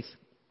faith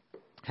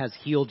has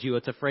healed you.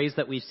 It's a phrase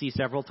that we see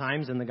several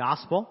times in the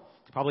gospel,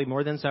 probably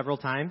more than several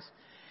times.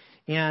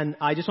 And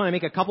I just want to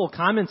make a couple of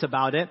comments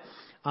about it.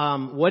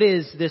 What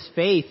is this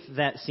faith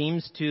that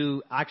seems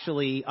to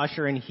actually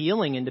usher in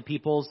healing into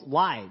people's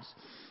lives?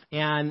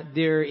 And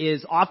there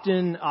is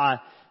often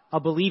a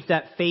belief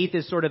that faith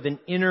is sort of an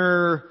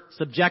inner,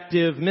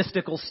 subjective,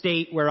 mystical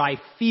state where I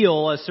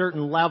feel a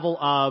certain level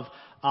of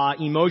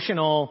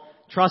emotional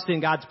trust in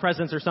God's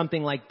presence or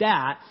something like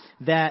that,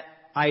 that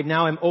I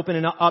now am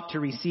open up to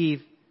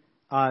receive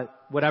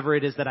whatever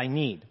it is that I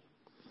need.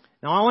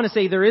 Now, I want to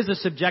say there is a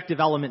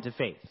subjective element to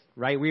faith,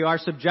 right? We are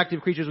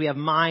subjective creatures. We have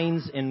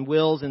minds and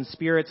wills and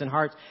spirits and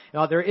hearts.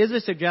 There is a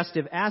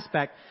suggestive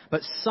aspect,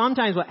 but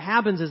sometimes what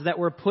happens is that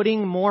we're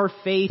putting more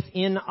faith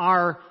in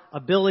our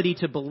ability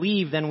to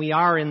believe than we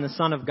are in the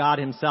Son of God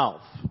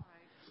himself.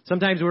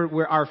 Sometimes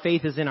our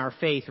faith is in our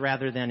faith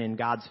rather than in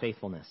God's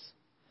faithfulness.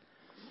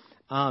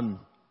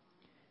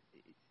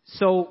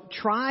 So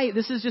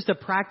this is just a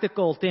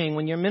practical thing.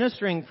 When you're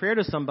ministering prayer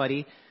to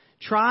somebody,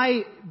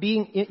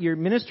 you're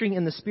ministering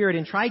in the Spirit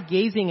and try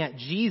gazing at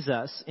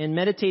Jesus and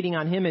meditating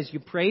on him as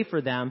you pray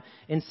for them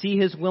and see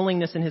his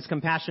willingness and his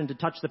compassion to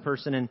touch the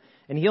person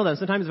and heal them.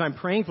 Sometimes if I'm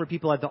praying for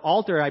people at the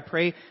altar,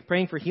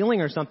 praying for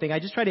healing or something, I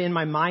just try to, in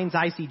my mind's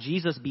eye, see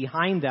Jesus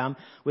behind them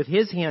with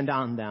his hand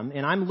on them.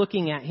 And I'm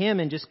looking at him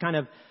and just kind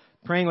of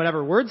praying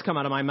whatever words come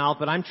out of my mouth,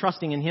 but I'm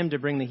trusting in him to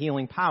bring the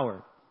healing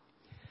power.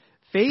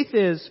 Faith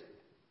is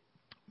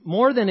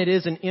more than it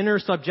is an inner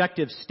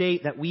subjective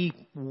state that we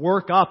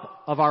work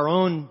up of our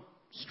own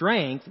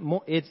strength.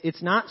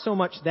 It's not so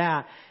much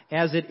that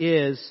as it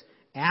is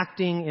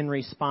acting in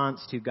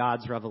response to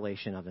God's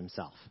revelation of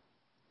himself.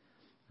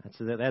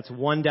 That's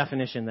one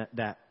definition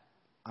that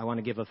I want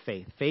to give of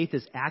faith. Faith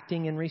is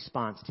acting in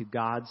response to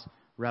God's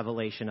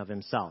revelation of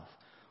himself.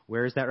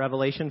 Where is that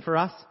revelation for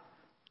us?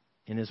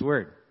 In his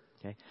word.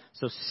 Okay?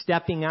 So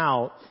stepping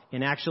out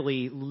and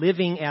actually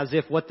living as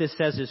if what this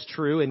says is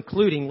true,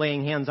 including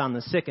laying hands on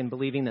the sick and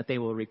believing that they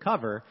will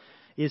recover,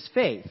 is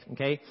faith.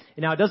 Okay?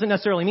 Now, it doesn't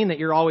necessarily mean that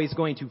you're always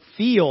going to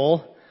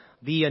feel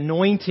the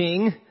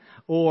anointing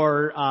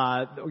or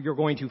you're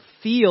going to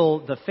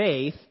feel the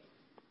faith,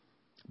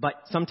 but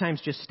sometimes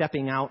just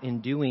stepping out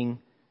and doing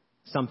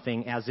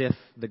something as if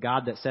the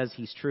God that says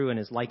he's true and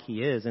is like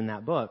he is in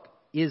that book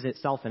is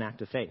itself an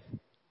act of faith.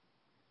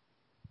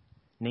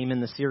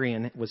 Naaman the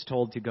Syrian was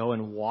told to go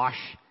and wash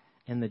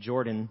in the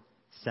Jordan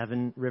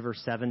 7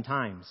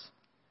 times.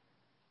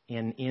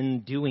 And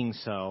in doing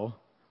so,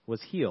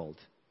 was healed.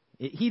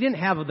 He didn't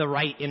have the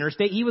right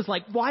interstate. He was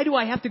like, why do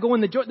I have to go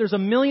in the Jordan? There's a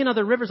million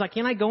other rivers.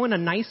 Can't I go in a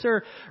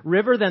nicer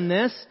river than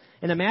this?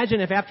 And imagine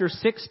if after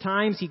 6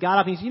 times he got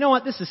up and he said, you know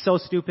what, this is so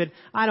stupid.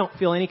 I don't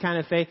feel any kind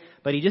of faith.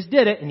 But he just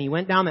did it, and he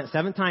went down that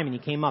 7th time, and he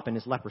came up, and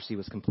his leprosy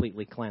was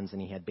completely cleansed,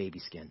 and he had baby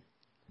skin.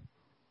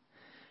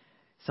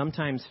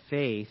 Sometimes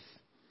faith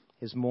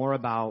is more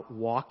about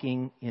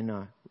walking in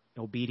an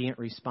obedient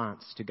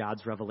response to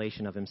God's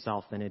revelation of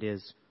himself than it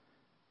is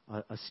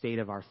a state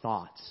of our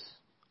thoughts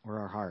or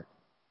our heart.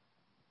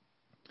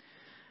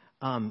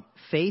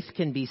 Faith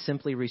can be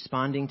simply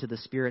responding to the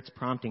Spirit's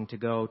prompting to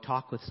go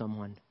talk with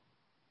someone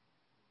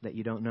that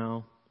you don't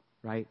know,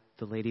 right?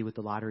 The lady with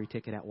the lottery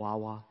ticket at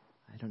Wawa,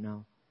 I don't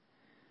know.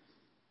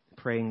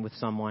 Praying with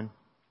someone.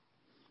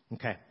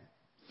 Okay.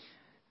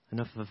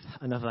 Enough.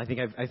 I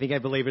think I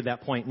belabored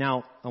that point.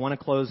 Now, I want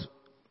to close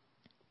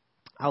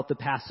out the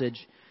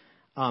passage.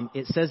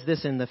 It says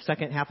this in the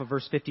second half of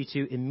verse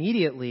 52.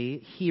 Immediately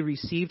he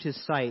received his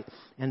sight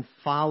and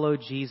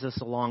followed Jesus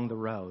along the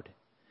road.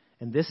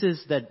 And this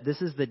is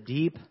the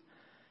deep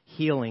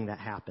healing that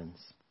happens.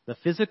 The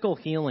physical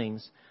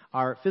healings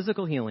are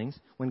physical healings.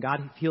 When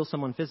God heals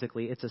someone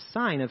physically, it's a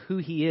sign of who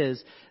he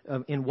is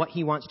and what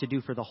he wants to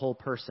do for the whole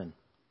person,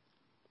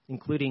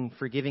 including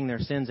forgiving their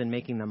sins and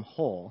making them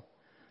whole,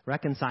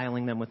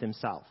 reconciling them with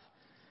himself.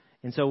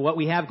 And so what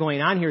we have going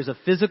on here is a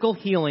physical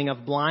healing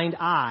of blind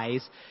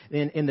eyes.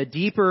 In the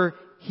deeper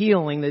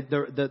healing,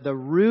 the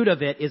root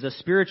of it is a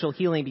spiritual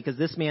healing, because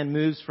this man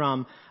moves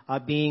from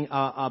being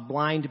a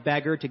blind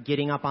beggar to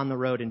getting up on the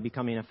road and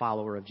becoming a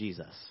follower of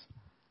Jesus.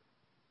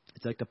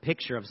 It's like a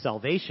picture of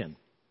salvation.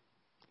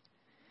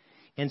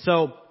 And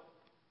so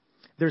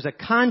there's a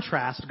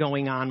contrast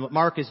going on, what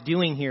Mark is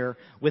doing here,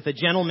 with a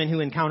gentleman who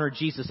encountered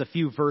Jesus a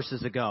few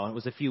verses ago. It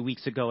was a few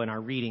weeks ago in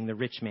our reading, the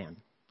rich man,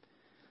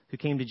 who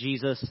came to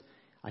Jesus.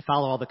 I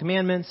follow all the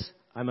commandments.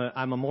 I'm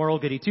a moral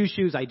goody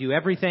two-shoes. I do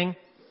everything,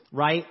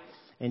 right?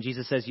 And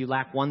Jesus says, you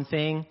lack one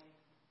thing.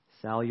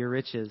 Sell your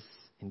riches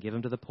and give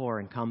them to the poor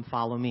and come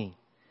follow me.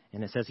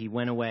 And it says he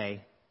went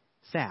away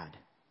sad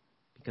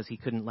because he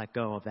couldn't let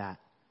go of that,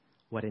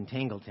 what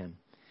entangled him.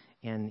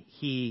 And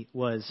he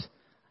was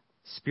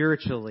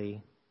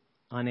spiritually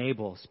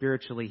unable.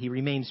 He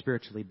remained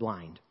spiritually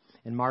blind.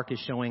 And Mark is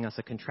showing us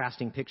a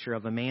contrasting picture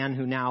of a man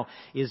who now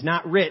is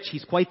not rich.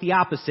 He's quite the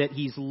opposite.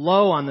 He's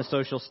low on the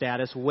social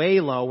status, way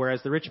low,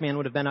 whereas the rich man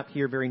would have been up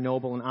here very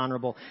noble and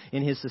honorable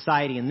in his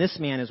society. And this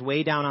man is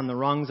way down on the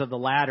rungs of the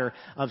ladder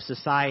of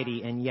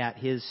society, and yet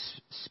his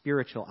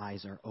spiritual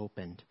eyes are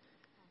opened.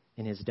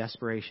 In his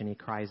desperation, he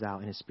cries out,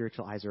 and his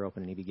spiritual eyes are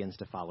open, and he begins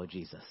to follow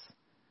Jesus.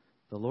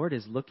 The Lord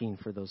is looking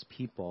for those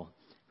people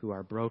who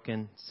are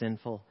broken,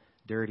 sinful,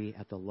 dirty,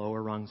 at the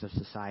lower rungs of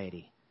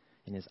society.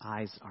 And his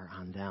eyes are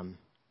on them,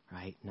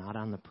 right? Not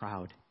on the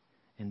proud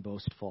and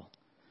boastful.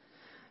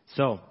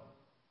 So,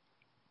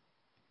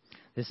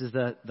 this is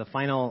the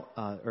final,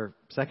 or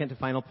second to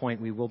final point.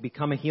 We will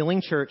become a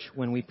healing church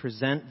when we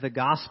present the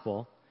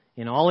gospel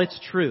in all its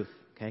truth,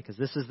 okay? Because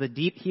this is the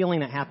deep healing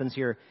that happens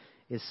here,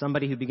 is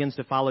somebody who begins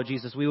to follow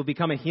Jesus. We will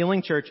become a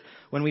healing church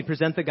when we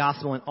present the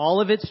gospel in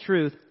all of its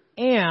truth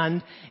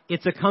and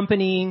its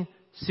accompanying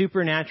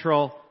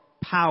supernatural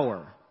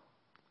power,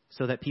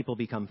 so that people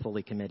become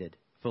fully committed,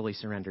 fully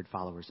surrendered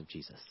followers of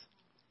Jesus.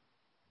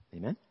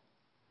 Amen?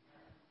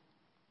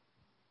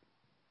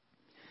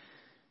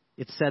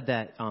 It's said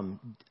that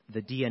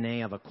the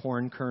DNA of a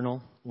corn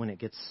kernel, when it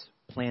gets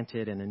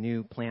planted and a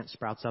new plant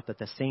sprouts up, that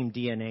the same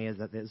DNA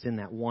is in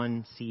that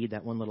one seed,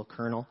 that one little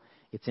kernel.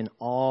 It's in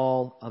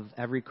all of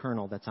every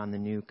kernel that's on the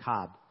new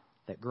cob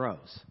that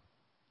grows.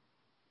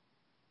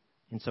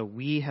 And so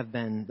we have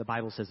been, the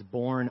Bible says,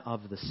 born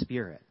of the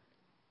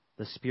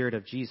Spirit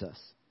of Jesus.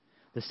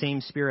 The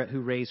same Spirit who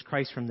raised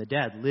Christ from the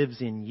dead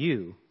lives in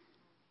you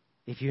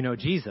if you know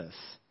Jesus.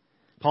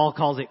 Paul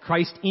calls it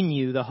Christ in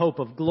you, the hope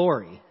of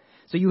glory.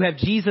 So you have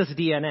Jesus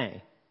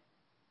DNA.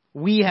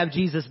 We have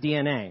Jesus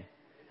DNA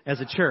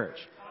as a church.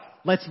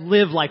 Let's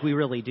live like we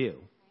really do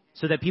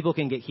so that people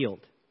can get healed.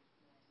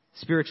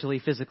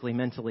 Spiritually, physically,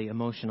 mentally,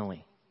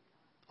 emotionally.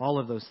 All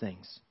of those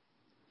things.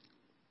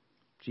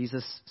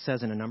 Jesus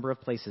says in a number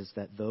of places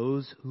that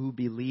those who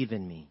believe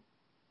in me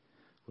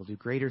will do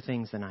greater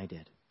things than I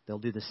did. They'll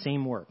do the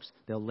same works.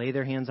 They'll lay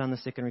their hands on the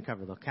sick and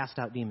recover. They'll cast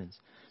out demons.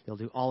 They'll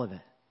do all of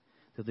it.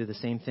 They'll do the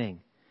same thing.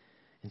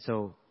 And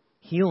so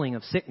healing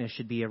of sickness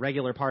should be a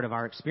regular part of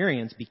our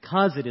experience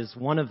because it is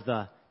one of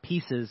the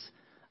pieces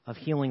of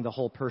healing the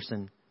whole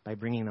person by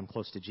bringing them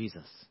close to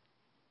Jesus.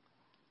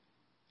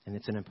 And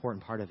it's an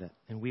important part of it.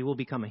 And we will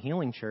become a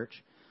healing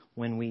church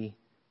when we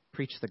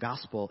preach the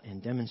gospel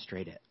and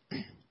demonstrate it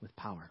with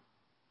power.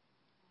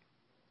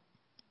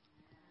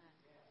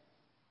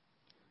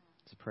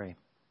 Let's pray.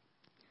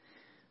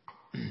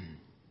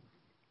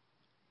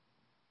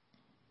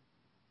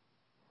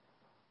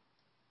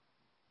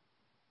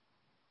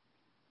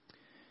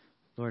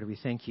 Lord, we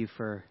thank you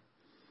for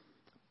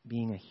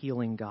being a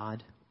healing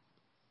God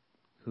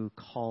who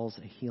calls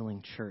a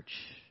healing church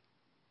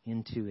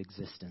into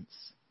existence.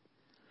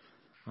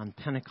 On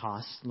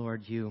Pentecost,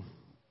 Lord, you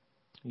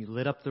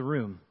lit up the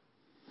room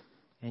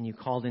and you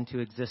called into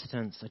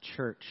existence a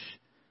church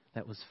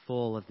that was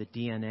full of the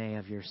DNA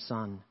of your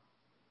Son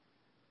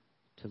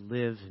to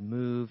live,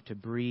 move, to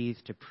breathe,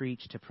 to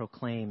preach, to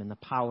proclaim in the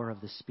power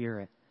of the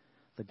Spirit,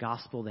 the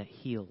gospel that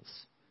heals.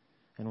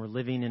 And we're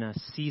living in a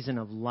season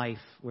of life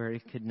where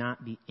it could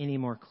not be any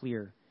more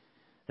clear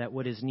that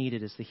what is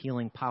needed is the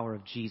healing power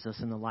of Jesus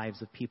in the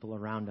lives of people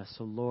around us.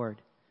 So,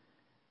 Lord,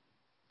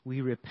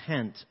 we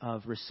repent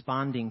of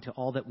responding to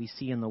all that we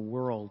see in the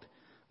world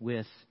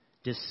with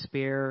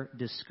despair,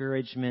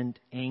 discouragement,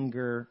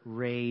 anger,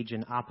 rage,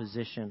 and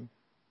opposition.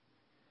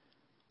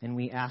 And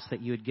we ask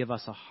that you would give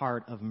us a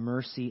heart of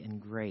mercy and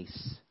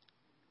grace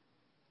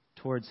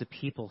towards the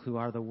people who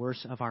are the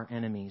worst of our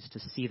enemies to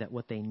see that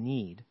what they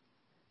need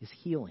is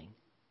healing.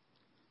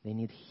 They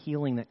need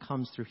healing that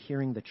comes through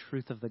hearing the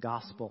truth of the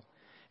gospel.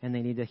 And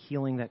they need a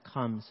healing that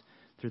comes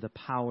through the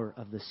power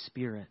of the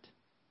Spirit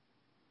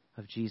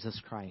of Jesus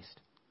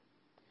Christ.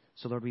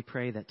 So, Lord, we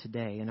pray that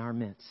today in our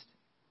midst,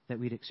 that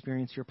we'd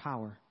experience your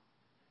power,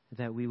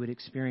 that we would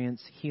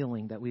experience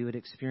healing, that we would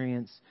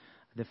experience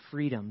the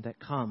freedom that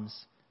comes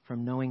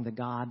from knowing the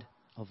God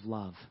of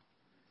love.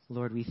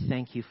 Lord, we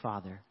thank you,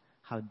 Father,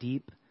 how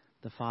deep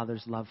the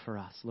Father's love for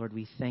us. Lord,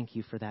 we thank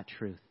you for that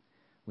truth.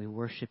 We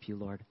worship you,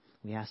 Lord.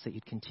 We ask that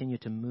you'd continue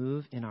to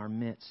move in our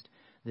midst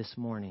this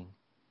morning.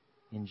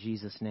 In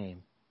Jesus'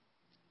 name,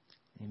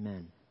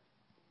 amen.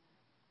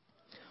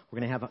 We're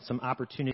going to have some opportunity.